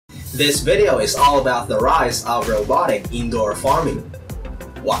This video is all about the rise of robotic indoor farming.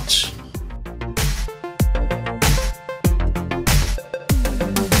 Watch!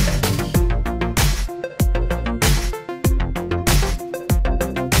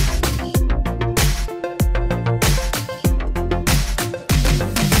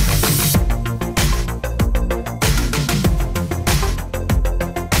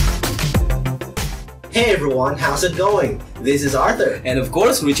 Hey everyone, how's it going? This is Arthur. And of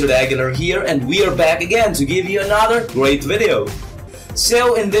course, Richard Aguilar here, and we are back again to give you another great video.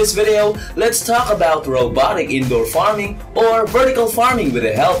 So in this video, let's talk about robotic indoor farming or vertical farming with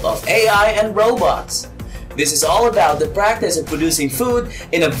the help of AI and robots. This is all about the practice of producing food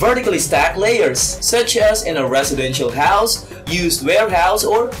in a vertically stacked layers, such as in a residential house, used warehouse,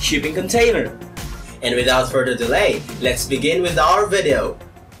 or shipping container. And without further delay, let's begin with our video.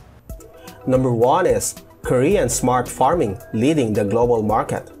 Number 1 is Korean smart farming leading the global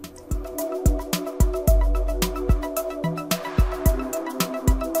market.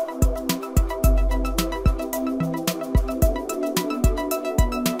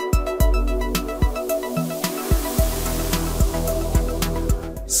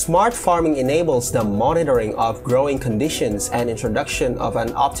 Smart farming enables the monitoring of growing conditions and introduction of an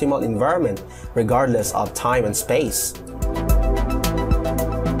optimal environment regardless of time and space.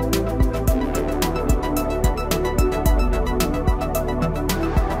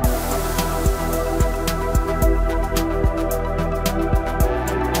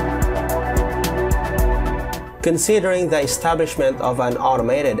 Considering the establishment of an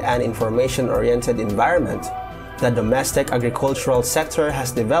automated and information-oriented environment, the domestic agricultural sector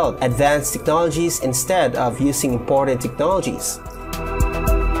has developed advanced technologies instead of using imported technologies.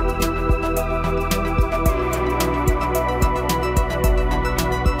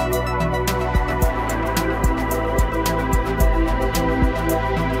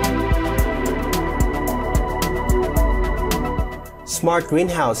 Smart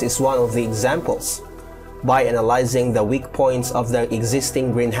greenhouse is one of the examples. By analyzing the weak points of the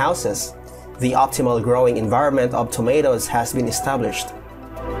existing greenhouses, the optimal growing environment of tomatoes has been established.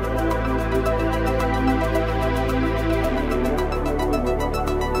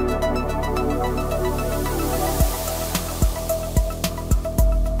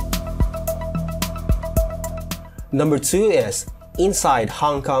 Number 2 is inside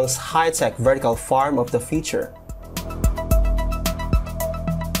Hong Kong's high-tech vertical farm of the future.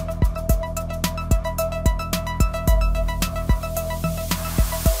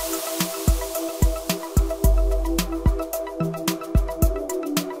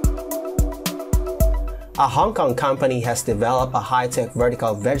 A Hong Kong company has developed a high-tech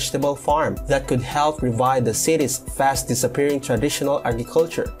vertical vegetable farm that could help revive the city's fast-disappearing traditional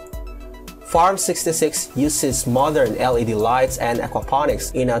agriculture. Farm 66 uses modern LED lights and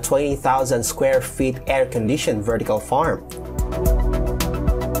aquaponics in a 20,000 square feet air-conditioned vertical farm.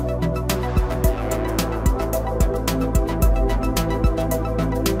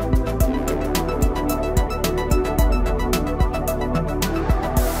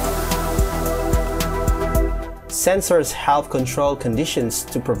 Sensors help control conditions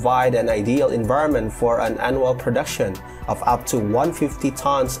to provide an ideal environment for an annual production of up to 150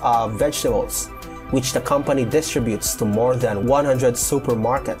 tons of vegetables, which the company distributes to more than 100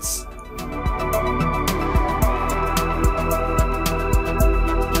 supermarkets.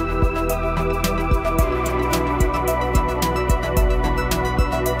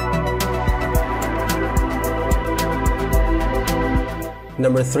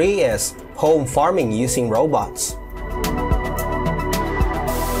 Number 3 is home farming using robots.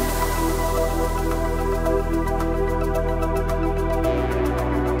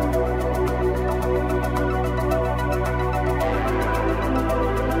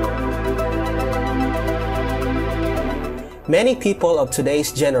 Many people of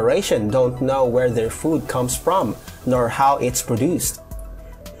today's generation don't know where their food comes from, nor how it's produced.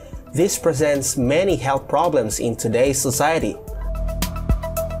 This presents many health problems in today's society.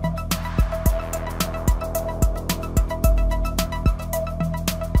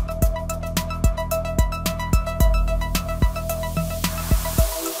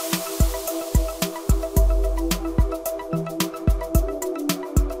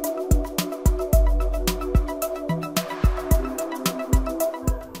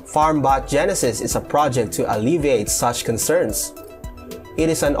 FarmBot Genesis is a project to alleviate such concerns. It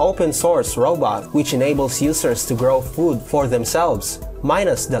is an open-source robot which enables users to grow food for themselves,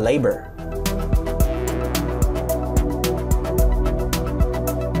 minus the labor.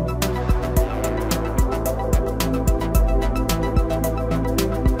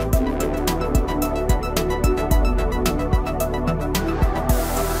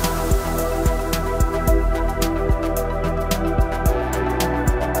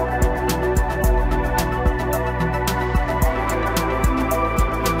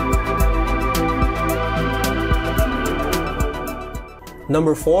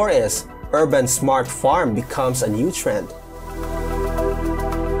 Number 4 is urban smart farm becomes a new trend.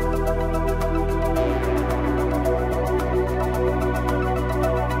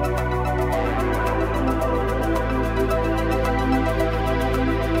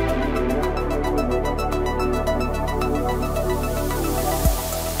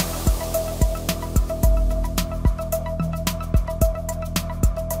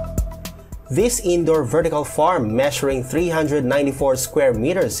 This indoor vertical farm measuring 394 square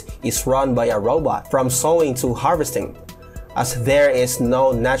meters is run by a robot from sowing to harvesting. As there is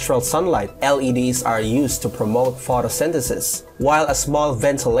no natural sunlight, LEDs are used to promote photosynthesis, while a small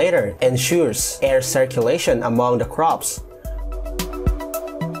ventilator ensures air circulation among the crops.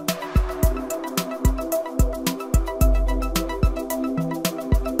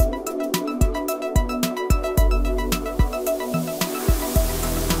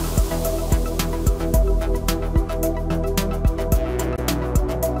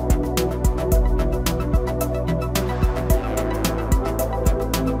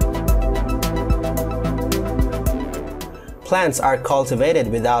 Plants are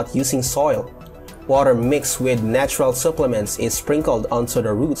cultivated without using soil. Water mixed with natural supplements is sprinkled onto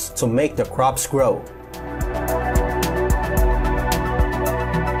the roots to make the crops grow.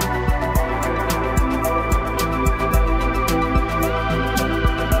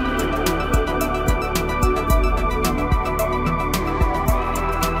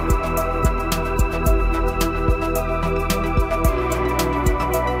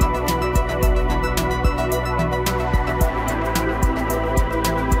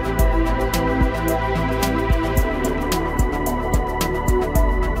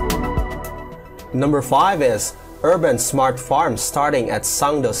 Number 5 is urban smart farm starting at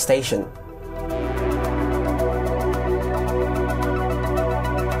Sangdo station.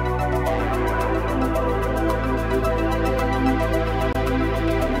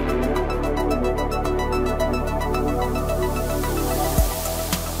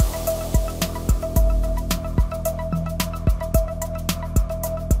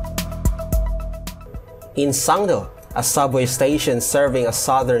 In Sangdo, a subway station serving a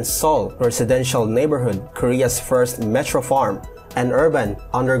southern Seoul residential neighborhood, Korea's first metro farm, an urban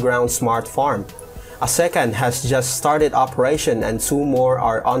underground smart farm. A second has just started operation and 2 more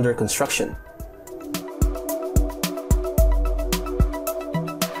are under construction.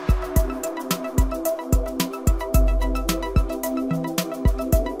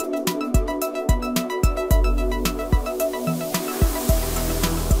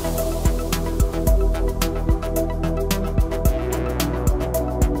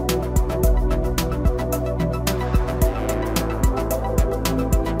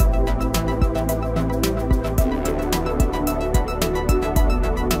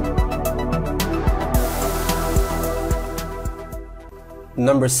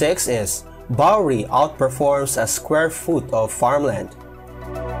 Number 6 is Bowery outperforms a square foot of farmland.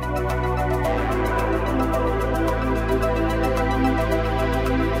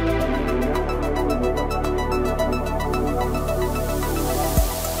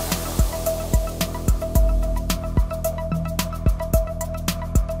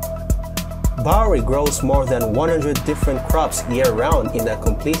 Bowery grows more than 100 different crops year-round in a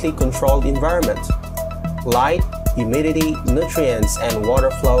completely controlled environment. Light, humidity, nutrients, and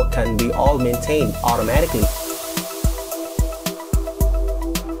water flow can be all maintained automatically.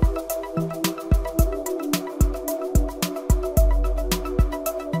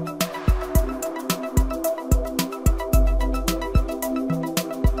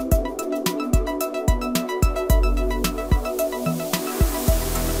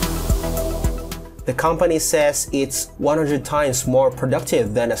 The company says it's 100 times more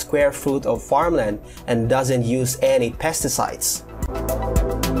productive than a square foot of farmland and doesn't use any pesticides.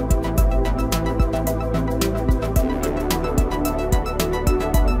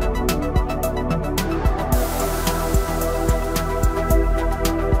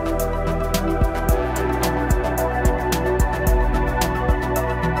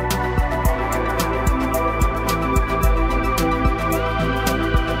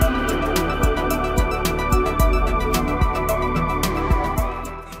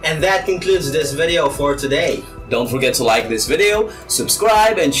 And that concludes this video for today. Don't forget to like this video,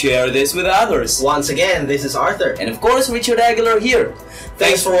 subscribe, and share this with others. Once again, this is Arthur. And of course, Richard Aguilar here.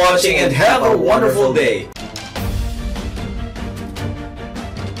 Thanks for watching and have a wonderful day.